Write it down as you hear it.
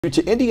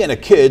To Indiana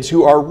kids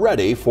who are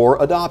ready for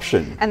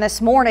adoption. And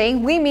this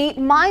morning we meet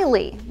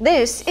Miley.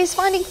 This is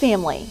Finding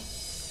Family.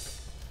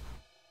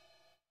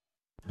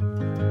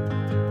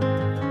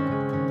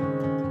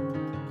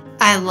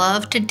 I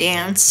love to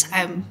dance.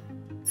 I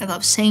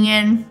love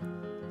singing.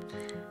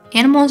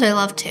 Animals I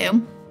love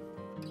too.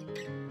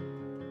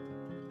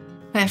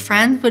 My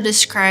friends would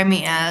describe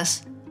me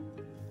as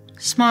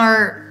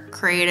smart,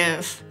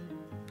 creative,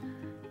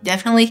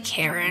 definitely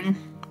caring.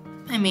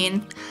 I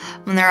mean,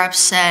 when they're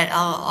upset,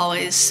 I'll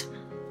always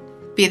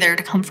be there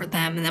to comfort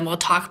them, and then we'll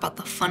talk about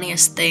the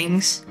funniest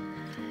things.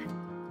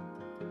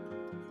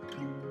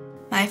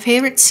 My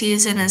favorite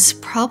season is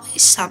probably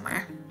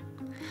summer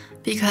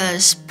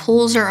because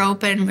pools are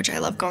open, which I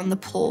love going to the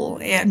pool,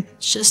 and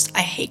it's just,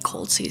 I hate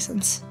cold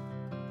seasons.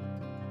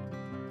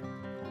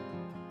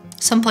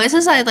 Some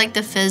places I'd like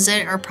to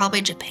visit are probably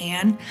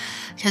Japan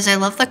because I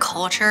love the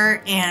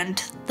culture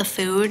and the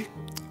food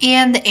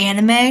and the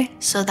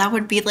anime, so that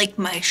would be like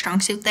my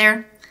strong suit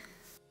there.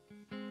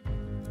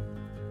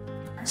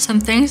 Some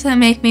things that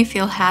make me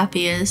feel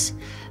happy is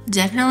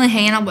definitely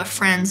hanging out with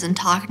friends and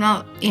talking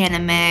about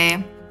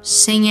anime,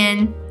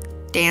 singing,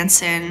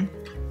 dancing,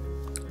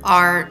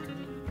 art,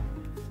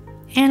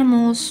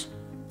 animals,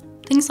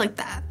 things like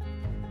that.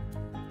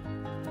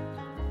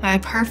 My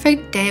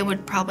perfect day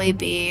would probably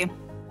be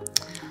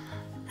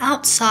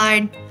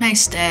outside,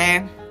 nice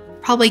day,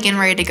 probably getting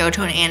ready to go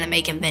to an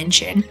anime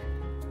convention.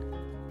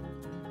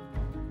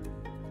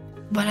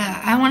 What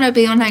I want to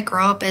be when I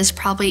grow up is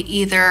probably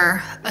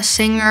either a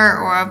singer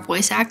or a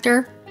voice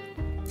actor.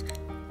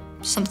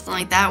 Something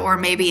like that, or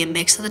maybe a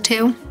mix of the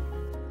two.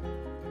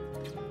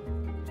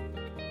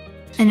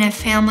 In a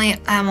family,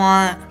 I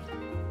want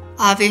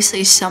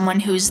obviously someone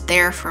who's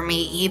there for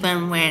me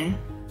even when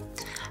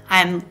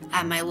I'm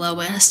at my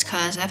lowest,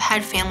 because I've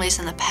had families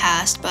in the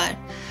past, but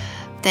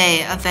they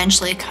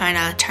eventually kind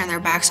of turned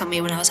their backs on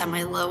me when I was at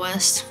my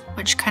lowest,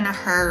 which kind of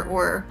hurt,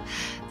 or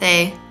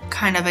they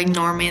kind of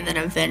ignore me and then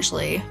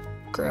eventually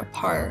grew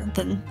apart.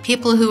 Then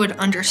people who would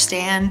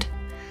understand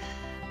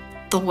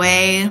the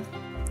way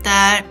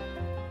that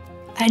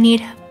I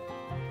need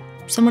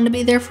someone to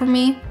be there for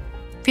me.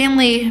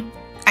 Family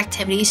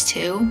activities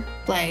too,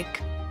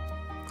 like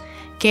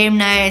game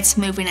nights,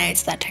 movie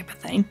nights, that type of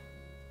thing.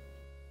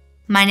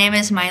 My name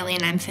is Miley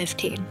and I'm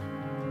 15.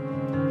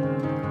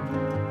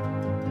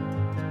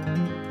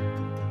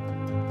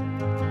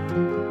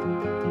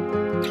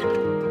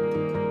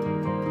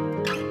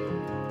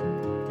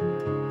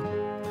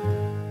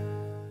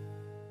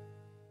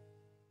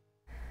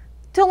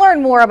 To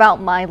learn more about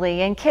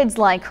Miley and kids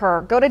like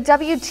her, go to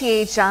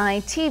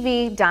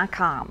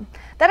WTHI-TV.com.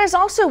 That is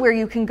also where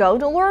you can go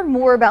to learn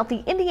more about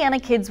the Indiana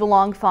Kids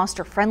Belong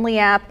Foster Friendly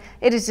app.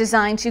 It is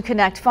designed to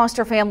connect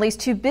foster families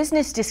to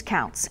business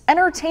discounts,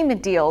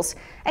 entertainment deals,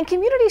 and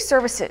community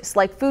services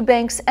like food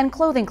banks and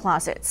clothing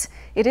closets.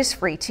 It is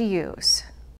free to use.